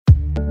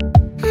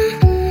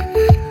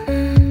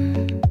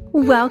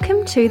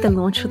Welcome to the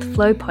Launch with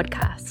Flow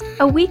podcast,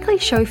 a weekly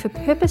show for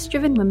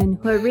purpose-driven women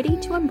who are ready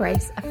to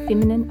embrace a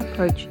feminine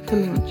approach to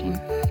launching.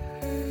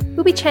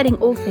 We'll be chatting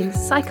all things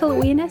cycle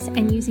awareness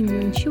and using your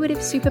intuitive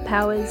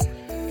superpowers,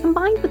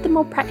 combined with the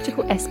more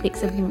practical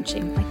aspects of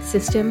launching like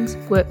systems,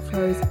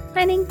 workflows,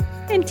 planning,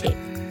 and tech.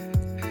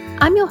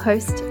 I'm your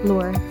host,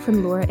 Laura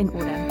from Laura in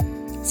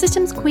Order,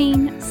 systems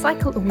queen,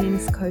 cycle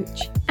awareness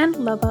coach, and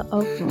lover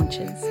of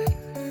launches.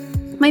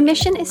 My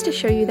mission is to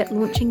show you that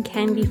launching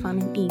can be fun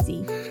and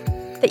easy,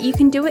 that you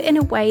can do it in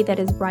a way that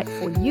is right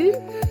for you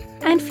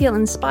and feel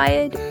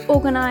inspired,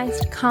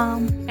 organized,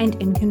 calm, and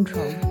in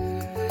control.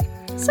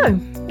 So,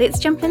 let's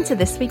jump into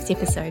this week's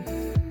episode.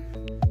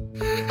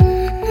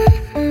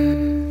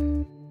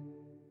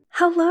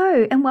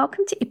 Hello, and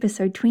welcome to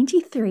episode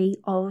 23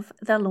 of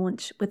the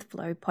Launch with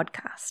Flow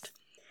podcast.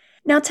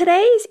 Now,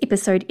 today's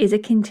episode is a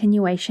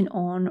continuation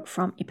on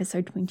from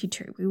episode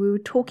 22, where we were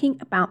talking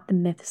about the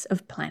myths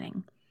of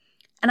planning.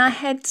 And I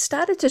had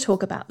started to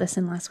talk about this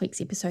in last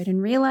week's episode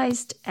and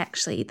realized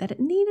actually that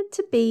it needed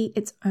to be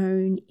its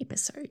own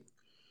episode.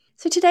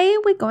 So today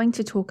we're going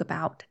to talk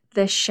about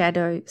the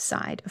shadow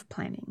side of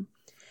planning.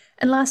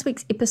 In last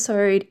week's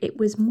episode, it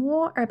was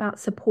more about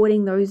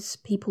supporting those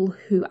people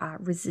who are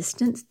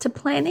resistant to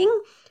planning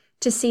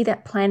to see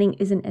that planning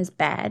isn't as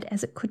bad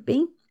as it could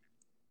be.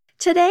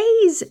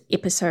 Today's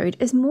episode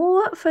is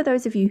more for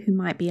those of you who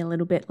might be a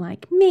little bit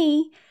like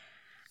me,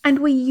 and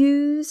we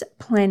use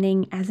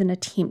planning as an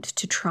attempt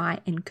to try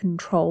and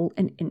control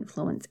and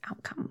influence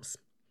outcomes.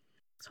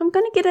 So I'm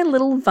going to get a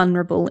little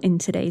vulnerable in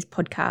today's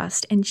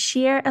podcast and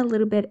share a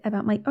little bit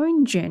about my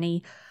own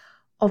journey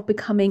of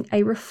becoming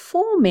a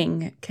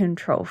reforming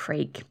control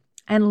freak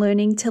and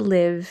learning to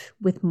live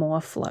with more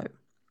flow.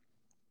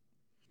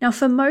 Now,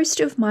 for most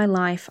of my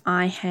life,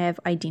 I have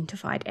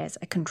identified as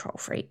a control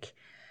freak.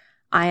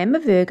 I am a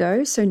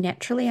Virgo, so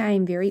naturally I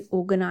am very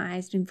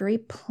organized and very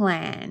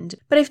planned,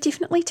 but I've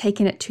definitely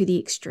taken it to the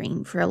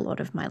extreme for a lot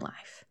of my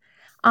life.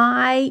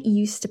 I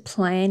used to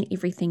plan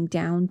everything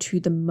down to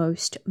the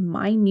most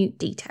minute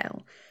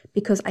detail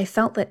because I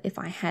felt that if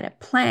I had a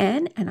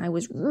plan and I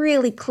was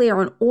really clear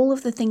on all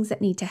of the things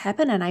that need to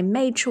happen and I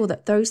made sure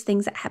that those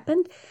things that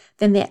happened,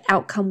 then that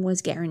outcome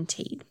was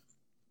guaranteed.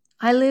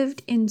 I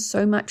lived in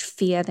so much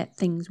fear that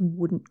things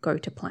wouldn't go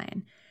to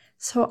plan.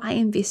 So I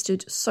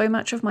invested so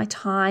much of my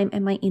time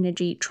and my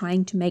energy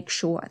trying to make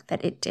sure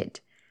that it did.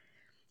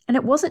 And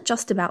it wasn't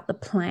just about the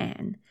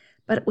plan,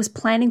 but it was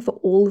planning for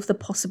all of the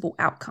possible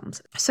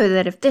outcomes. So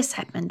that if this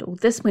happened or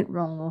this went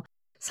wrong or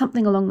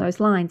something along those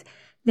lines,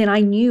 then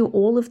I knew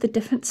all of the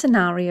different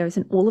scenarios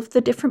and all of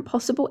the different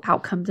possible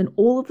outcomes and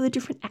all of the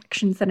different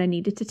actions that I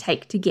needed to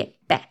take to get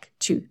back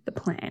to the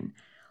plan.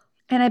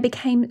 And I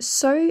became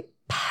so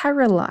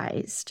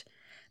paralyzed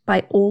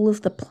by all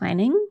of the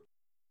planning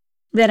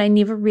that I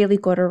never really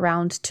got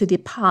around to the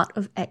part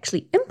of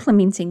actually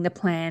implementing the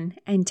plan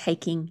and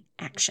taking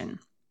action.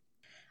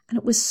 And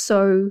it was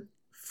so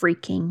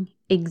freaking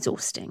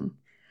exhausting.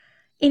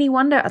 Any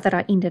wonder that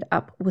I ended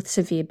up with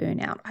severe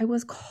burnout. I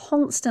was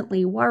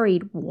constantly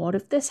worried, what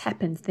if this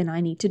happens? Then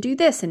I need to do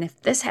this. And if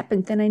this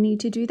happens, then I need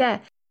to do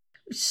that.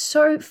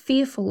 So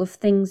fearful of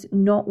things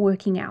not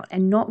working out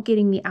and not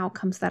getting the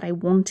outcomes that I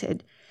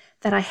wanted,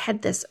 that I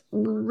had this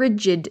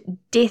rigid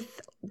death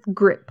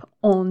grip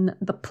on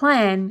the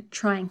plan,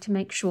 trying to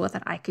make sure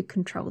that I could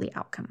control the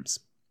outcomes.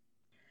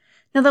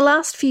 Now, the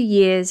last few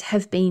years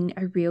have been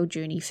a real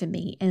journey for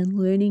me in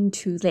learning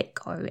to let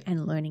go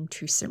and learning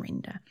to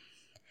surrender.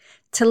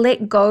 To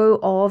let go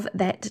of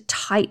that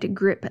tight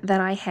grip that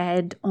I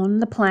had on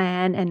the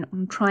plan and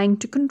on trying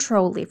to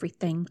control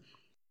everything,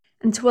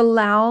 and to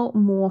allow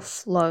more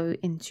flow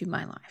into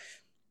my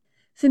life.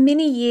 For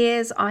many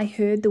years, I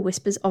heard the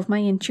whispers of my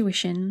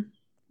intuition.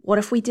 What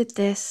if we did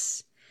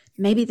this?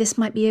 Maybe this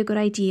might be a good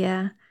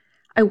idea.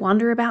 I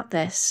wonder about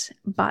this,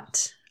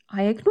 but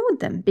I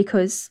ignored them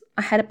because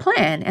I had a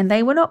plan and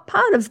they were not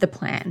part of the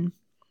plan.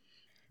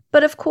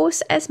 But of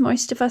course, as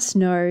most of us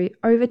know,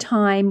 over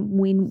time,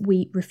 when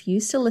we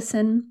refuse to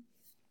listen,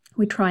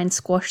 we try and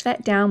squash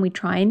that down, we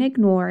try and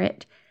ignore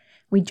it.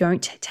 We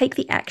don't take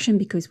the action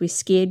because we're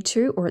scared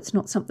to, or it's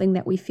not something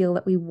that we feel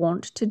that we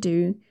want to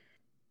do.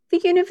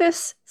 The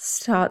universe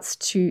starts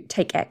to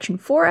take action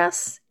for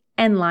us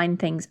and line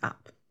things up.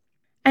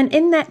 And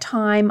in that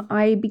time,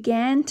 I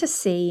began to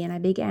see and I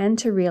began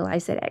to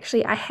realize that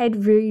actually I had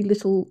very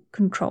little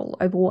control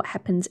over what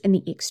happens in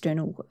the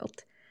external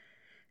world.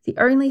 The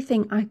only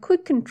thing I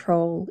could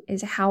control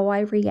is how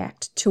I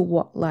react to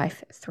what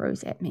life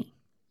throws at me.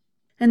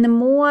 And the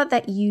more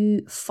that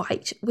you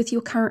fight with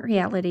your current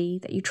reality,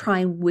 that you try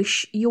and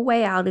wish your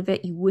way out of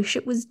it, you wish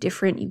it was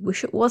different, you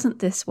wish it wasn't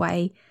this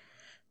way,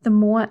 the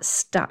more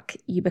stuck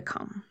you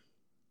become.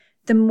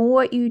 The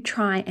more you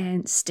try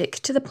and stick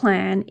to the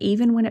plan,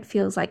 even when it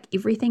feels like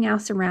everything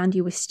else around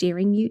you is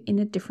steering you in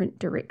a different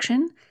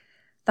direction,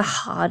 the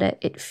harder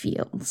it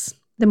feels.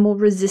 The more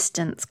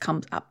resistance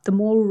comes up, the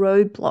more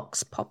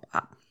roadblocks pop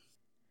up.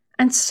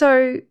 And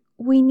so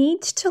we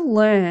need to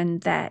learn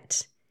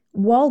that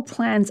while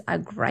plans are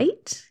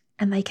great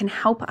and they can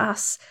help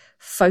us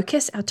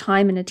focus our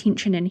time and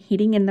attention and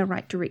heading in the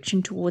right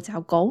direction towards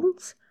our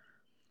goals,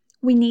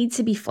 we need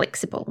to be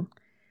flexible.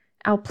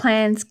 Our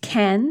plans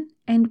can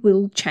and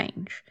will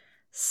change.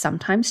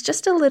 Sometimes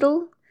just a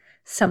little.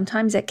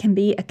 Sometimes it can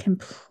be a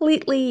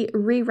completely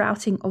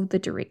rerouting of the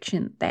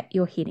direction that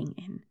you're heading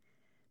in.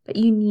 But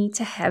you need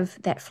to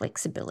have that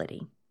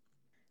flexibility.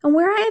 And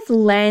where I've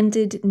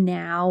landed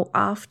now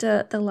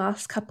after the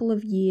last couple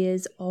of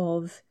years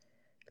of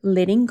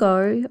letting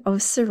go,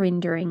 of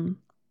surrendering,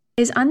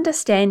 is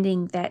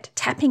understanding that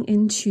tapping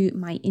into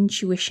my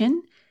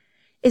intuition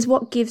is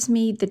what gives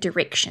me the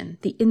direction,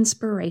 the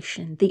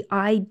inspiration, the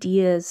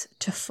ideas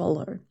to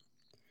follow.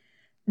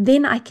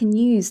 Then I can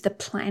use the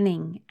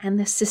planning and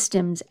the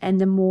systems and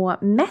the more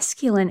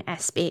masculine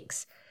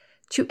aspects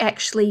to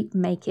actually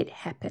make it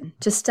happen,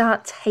 to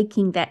start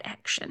taking that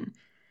action,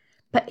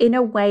 but in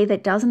a way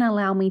that doesn't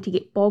allow me to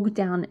get bogged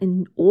down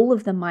in all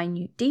of the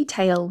minute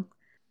detail,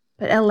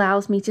 but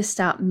allows me to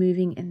start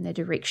moving in the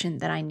direction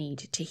that I need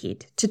to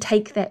head, to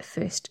take that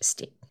first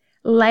step.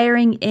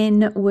 Layering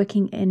in,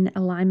 working in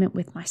alignment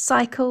with my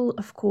cycle,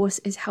 of course,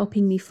 is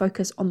helping me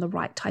focus on the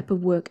right type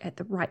of work at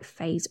the right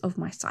phase of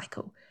my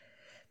cycle.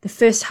 The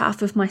first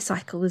half of my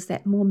cycle is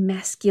that more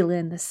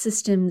masculine, the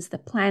systems, the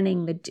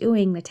planning, the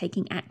doing, the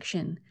taking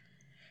action.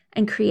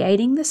 And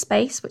creating the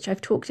space, which I've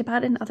talked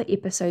about in other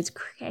episodes,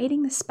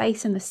 creating the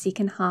space in the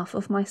second half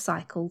of my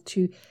cycle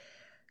to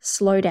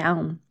slow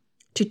down,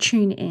 to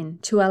tune in,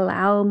 to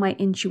allow my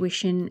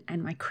intuition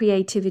and my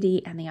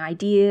creativity and the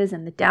ideas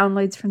and the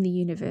downloads from the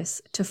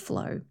universe to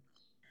flow.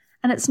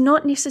 And it's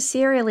not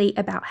necessarily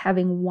about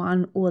having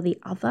one or the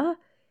other,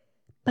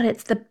 but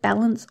it's the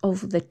balance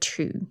of the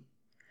two,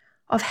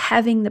 of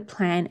having the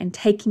plan and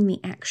taking the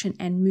action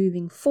and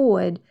moving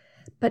forward,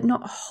 but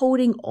not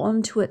holding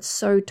on to it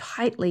so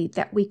tightly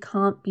that we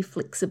can't be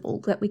flexible,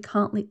 that we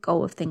can't let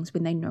go of things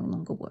when they no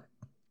longer work.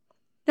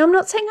 Now, I'm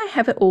not saying I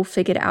have it all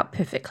figured out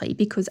perfectly,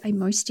 because I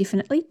most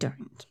definitely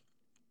don't.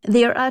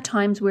 There are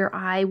times where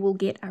I will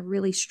get a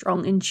really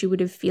strong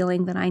intuitive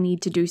feeling that I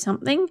need to do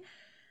something,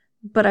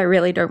 but I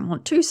really don't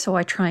want to, so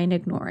I try and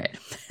ignore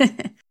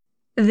it.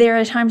 There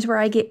are times where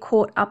I get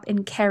caught up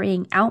in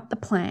carrying out the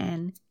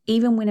plan,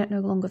 even when it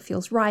no longer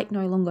feels right,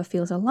 no longer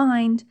feels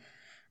aligned.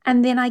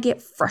 And then I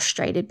get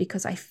frustrated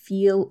because I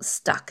feel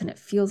stuck and it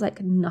feels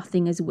like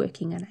nothing is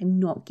working and I'm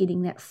not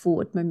getting that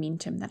forward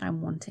momentum that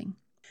I'm wanting.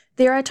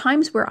 There are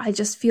times where I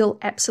just feel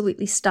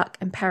absolutely stuck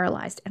and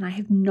paralyzed and I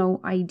have no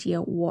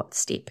idea what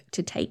step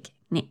to take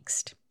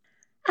next.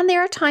 And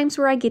there are times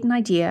where I get an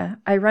idea,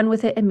 I run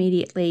with it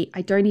immediately,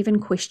 I don't even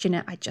question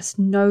it, I just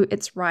know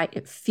it's right,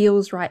 it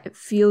feels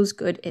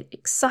good, it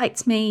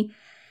excites me.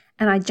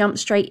 And I jump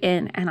straight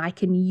in and I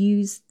can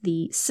use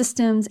the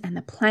systems and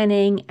the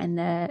planning and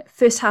the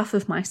first half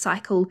of my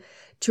cycle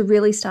to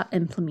really start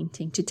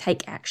implementing, to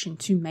take action,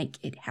 to make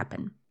it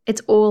happen.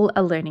 It's all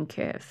a learning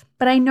curve.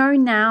 But I know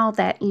now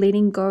that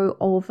letting go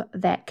of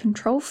that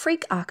control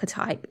freak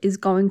archetype is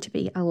going to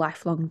be a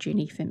lifelong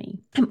journey for me.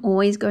 I'm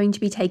always going to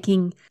be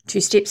taking 2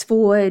 steps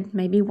forward,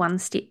 maybe 1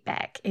 step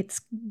back.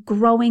 It's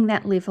growing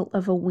that level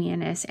of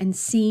awareness and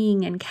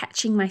seeing and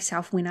catching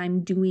myself when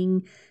I'm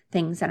doing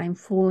things that I'm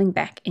falling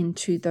back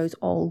into those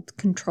old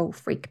control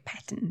freak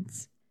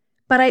patterns.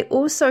 But I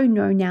also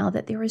know now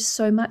that there is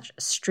so much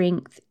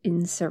strength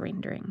in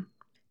surrendering,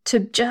 to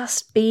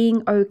just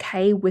being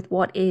okay with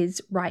what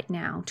is right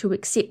now, to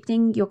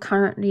accepting your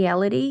current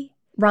reality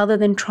rather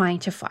than trying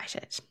to fight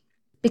it.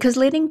 Because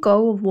letting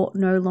go of what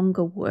no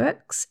longer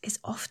works is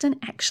often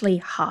actually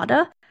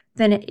harder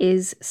than it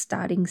is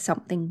starting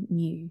something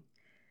new.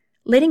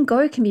 Letting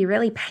go can be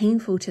really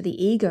painful to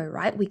the ego,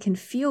 right? We can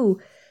feel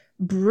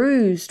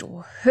bruised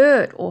or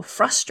hurt or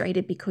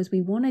frustrated because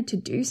we wanted to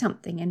do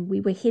something and we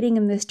were heading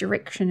in this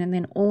direction, and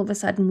then all of a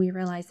sudden we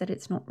realize that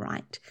it's not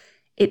right,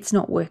 it's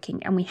not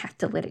working, and we have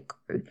to let it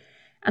go.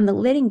 And the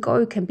letting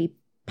go can be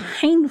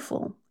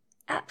painful,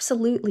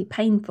 absolutely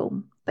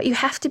painful, but you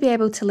have to be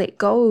able to let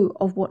go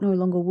of what no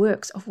longer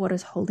works, of what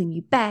is holding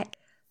you back,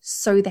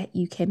 so that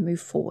you can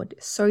move forward,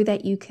 so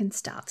that you can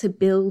start to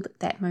build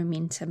that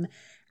momentum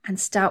and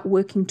start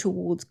working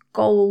towards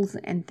goals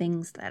and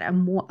things that are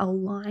more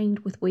aligned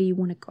with where you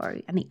want to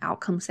go and the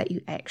outcomes that you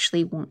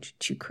actually want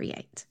to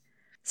create.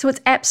 So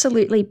it's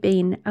absolutely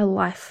been a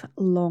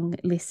lifelong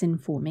lesson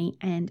for me.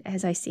 And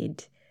as I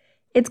said,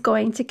 it's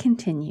going to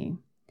continue.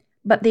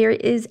 But there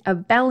is a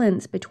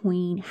balance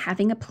between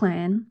having a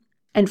plan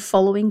and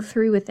following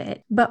through with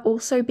it, but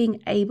also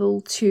being able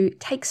to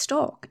take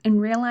stock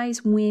and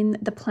realize when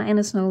the plan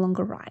is no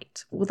longer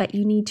right, or that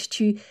you need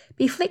to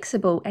be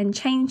flexible and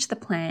change the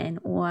plan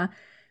or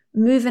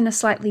move in a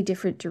slightly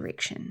different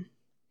direction.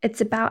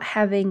 It's about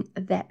having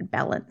that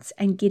balance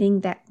and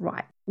getting that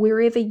right,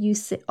 wherever you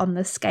sit on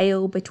the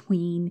scale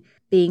between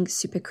being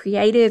super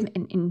creative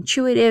and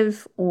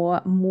intuitive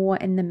or more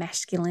in the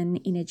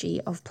masculine energy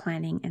of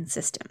planning and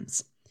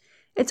systems.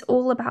 It's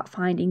all about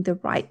finding the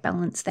right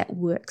balance that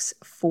works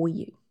for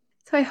you.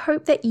 So I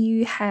hope that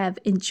you have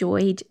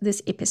enjoyed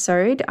this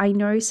episode. I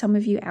know some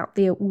of you out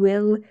there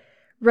will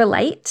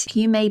relate.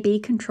 You may be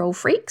control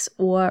freaks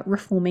or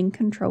reforming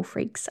control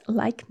freaks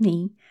like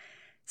me.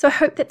 So I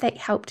hope that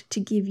helped to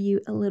give you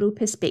a little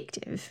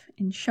perspective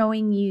in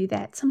showing you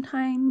that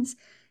sometimes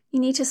you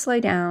need to slow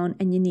down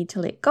and you need to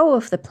let go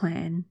of the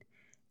plan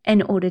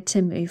in order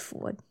to move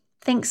forward.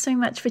 Thanks so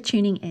much for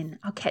tuning in.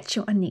 I'll catch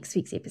you on next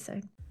week's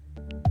episode.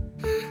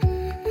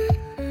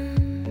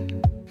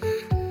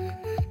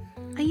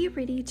 Are you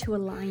ready to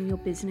align your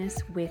business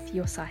with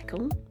your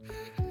cycle?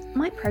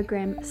 My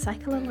program,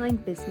 Cycle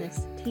Aligned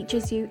Business,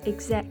 teaches you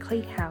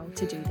exactly how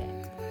to do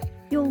that.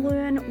 You'll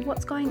learn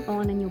what's going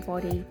on in your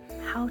body,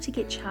 how to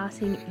get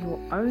charting your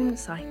own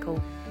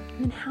cycle,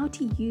 and then how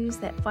to use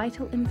that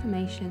vital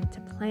information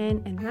to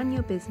plan and run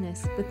your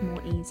business with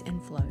more ease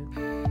and flow.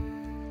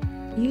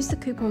 Use the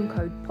coupon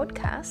code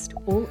PODCAST,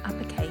 all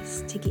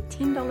uppercase, to get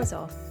 $10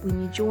 off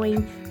when you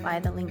join via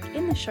the link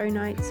in the show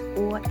notes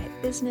or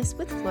at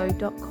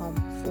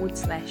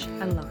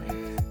businesswithflow.com/align.